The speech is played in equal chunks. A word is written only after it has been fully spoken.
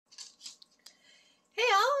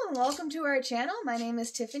and welcome to our channel. My name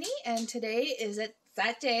is Tiffany, and today is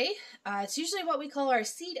that day. It's usually what we call our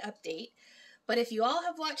seed update, but if you all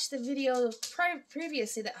have watched the video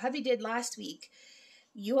previously that hubby did last week,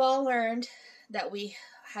 you all learned that we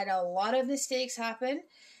had a lot of mistakes happen,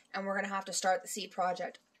 and we're going to have to start the seed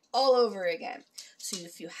project all over again. So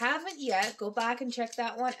if you haven't yet, go back and check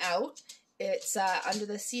that one out. It's under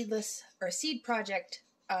the seed project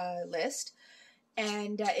list.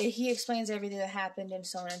 And he explains everything that happened and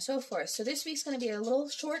so on and so forth. So this week's going to be a little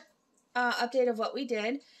short update of what we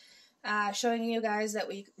did, showing you guys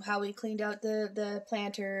that how we cleaned out the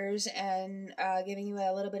planters and giving you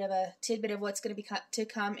a little bit of a tidbit of what's going to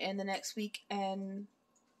come in the next week and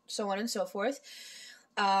so on and so forth.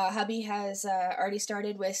 Hubby has already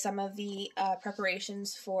started with some of the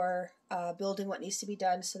preparations for building what needs to be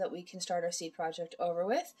done so that we can start our seed project over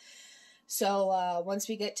with. So once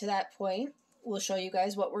we get to that point, we'll show you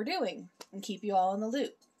guys what we're doing and keep you all in the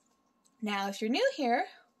loop. Now, if you're new here,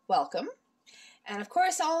 welcome. And of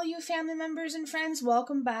course, all you family members and friends,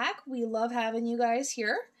 welcome back. We love having you guys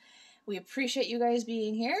here. We appreciate you guys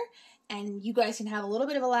being here. And you guys can have a little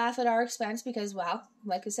bit of a laugh at our expense because, well,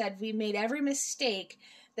 like I said, we made every mistake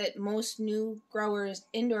that most new growers,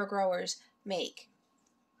 indoor growers, make.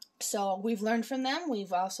 So we've learned from them.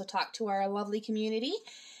 We've also talked to our lovely community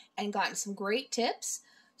and gotten some great tips.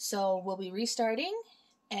 So we'll be restarting,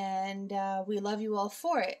 and we love you all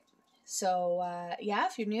for it. So yeah,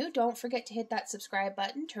 if you're new, don't forget to hit that subscribe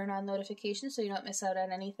button, turn on notifications so you don't miss out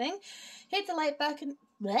on anything. Hit the like button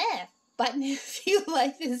if you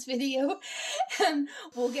like this video, and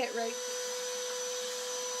we'll get right.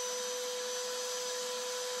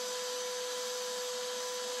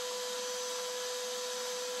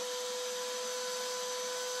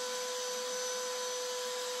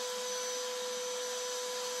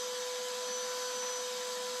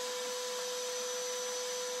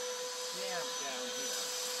 Down here.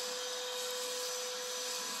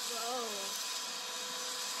 Whoa.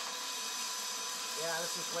 Yeah,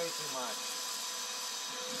 this is way too much.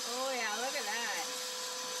 Oh yeah, look at that.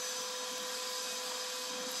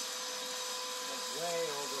 It's way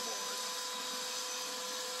overboard.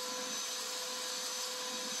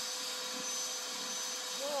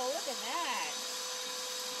 Whoa, look at that.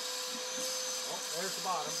 Oh, there's the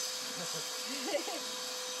bottom.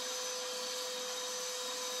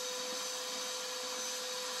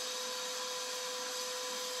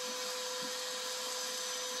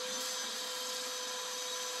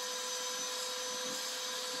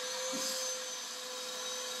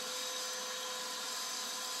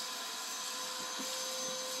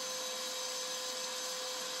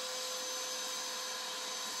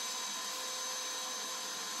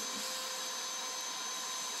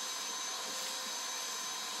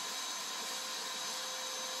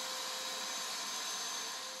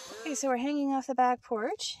 Okay, so we're hanging off the back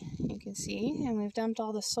porch, you can see, and we've dumped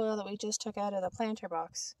all the soil that we just took out of the planter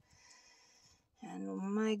box. And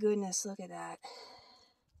my goodness, look at that.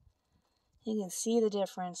 You can see the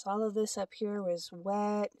difference. All of this up here was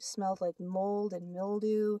wet, smelled like mold and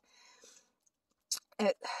mildew.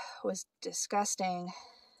 It was disgusting.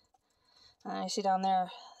 And I see down there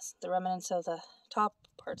the remnants of the top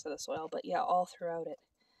parts of the soil, but yeah, all throughout it.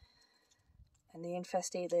 And the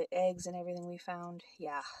infested eggs and everything we found,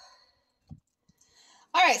 yeah.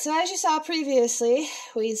 Alright, so as you saw previously,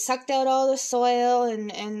 we sucked out all the soil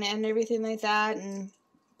and everything like that and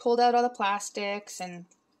pulled out all the plastics, and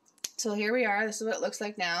so here we are. This is what it looks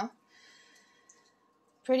like now.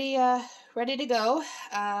 Pretty ready to go.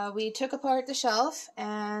 We took apart the shelf,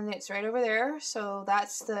 and it's right over there, so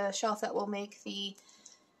that's the shelf that will make the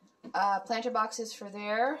planter boxes for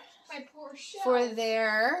there. My poor shelf. For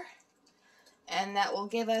there. And that will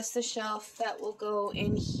give us the shelf that will go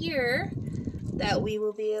in here that we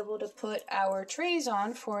will be able to put our trays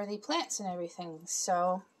on for the plants and everything.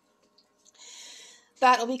 So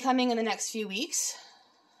that'll be coming in the next few weeks.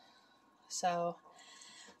 So,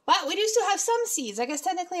 but we do still have some seeds. I guess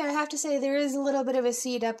technically I have to say there is a little bit of a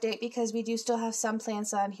seed update because we do still have some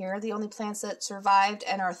plants on here. The only plants that survived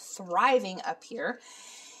and are thriving up here.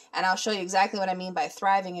 And I'll show you exactly what I mean by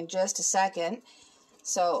thriving in just a second.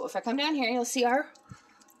 So if I come down here, you'll see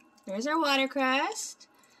there's our watercress.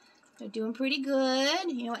 They're doing pretty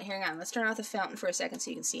good. You know what, hang on, let's turn off the fountain for a second so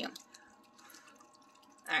you can see them.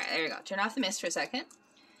 Alright, there you go. Turn off the mist for a second.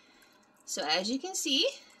 So as you can see,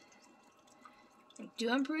 they're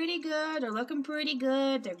doing pretty good. They're looking pretty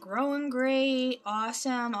good. They're growing great.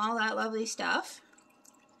 Awesome. All that lovely stuff.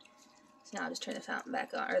 So now I'll just turn the fountain back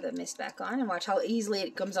on, or the mist back on, and watch how easily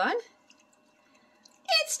it comes on.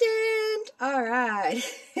 Instant! Alright.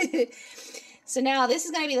 So now this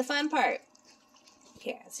is going to be the fun part.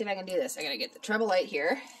 Okay, let's see if I can do this. I gotta get the treble light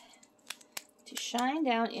here to shine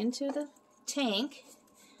down into the tank,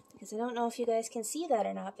 because I don't know if you guys can see that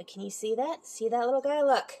or not, but can you see that? See that little guy?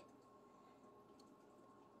 Look.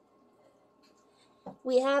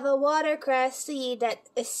 We have a watercress seed that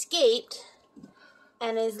escaped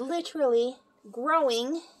and is literally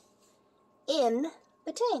growing in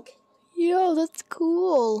the tank. Yeah, that's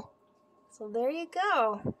cool. So there you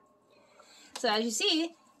go. So as you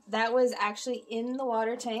see, that was actually in the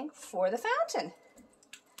water tank for the fountain.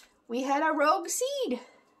 We had a rogue seed.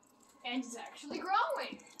 And it's actually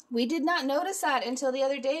growing. We did not notice that until the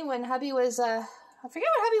other day when hubby was, I forget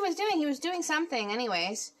what hubby was doing. He was doing something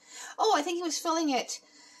anyways. Oh, I think he was filling it.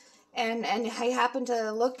 And I happened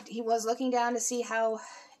to look, he was looking down to see how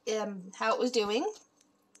it was doing.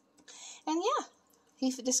 And yeah,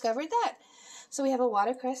 he discovered that. So we have a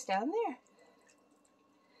watercress down there.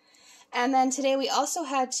 And then today we also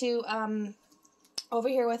had to, over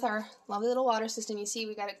here with our lovely little water system, you see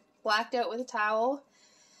we got it blacked out with a towel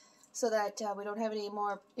so that we don't have any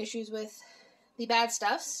more issues with the bad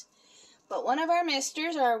stuffs. But one of our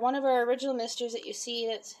misters, or one of our original misters that you see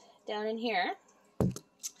that's down in here,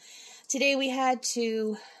 today we had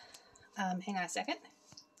to, hang on a second.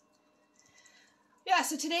 Yeah,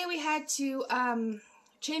 so today we had to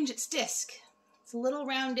change its disc. It's a little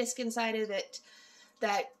round disc inside of it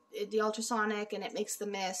that the ultrasonic, and it makes the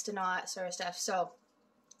mist and all that sort of stuff. So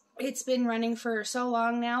it's been running for so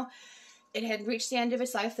long now. It had reached the end of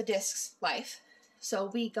its life, the disc's life.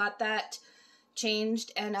 So we got that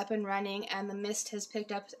changed and up and running, and the mist has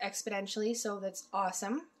picked up exponentially, so that's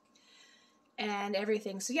awesome. And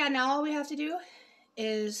everything. So yeah, now all we have to do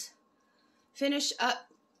is finish up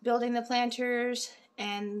building the planters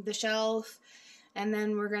and the shelf, and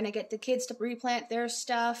then we're going to get the kids to replant their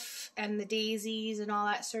stuff and the daisies and all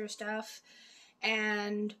that sort of stuff.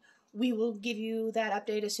 And we will give you that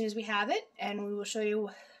update as soon as we have it, and we will show you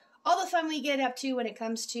all the fun we get up to when it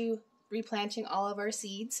comes to replanting all of our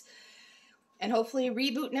seeds. And hopefully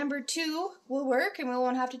reboot number 2 will work, and we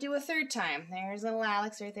won't have to do a third time. There's little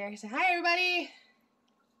Alex right there. Say, hi,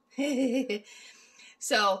 everybody.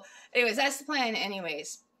 So, anyways, that's the plan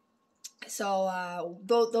anyways. So,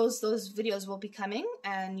 those videos will be coming,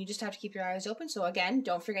 and you just have to keep your eyes open. So, again,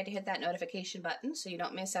 don't forget to hit that notification button so you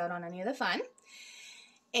don't miss out on any of the fun.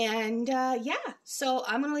 And, yeah, so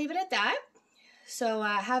I'm going to leave it at that. So,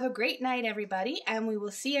 have a great night, everybody, and we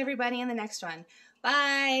will see everybody in the next one.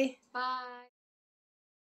 Bye! Bye.